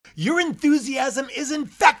Your enthusiasm is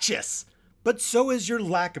infectious, but so is your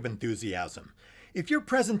lack of enthusiasm. If your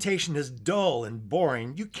presentation is dull and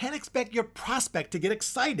boring, you can't expect your prospect to get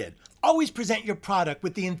excited. Always present your product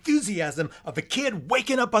with the enthusiasm of a kid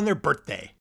waking up on their birthday.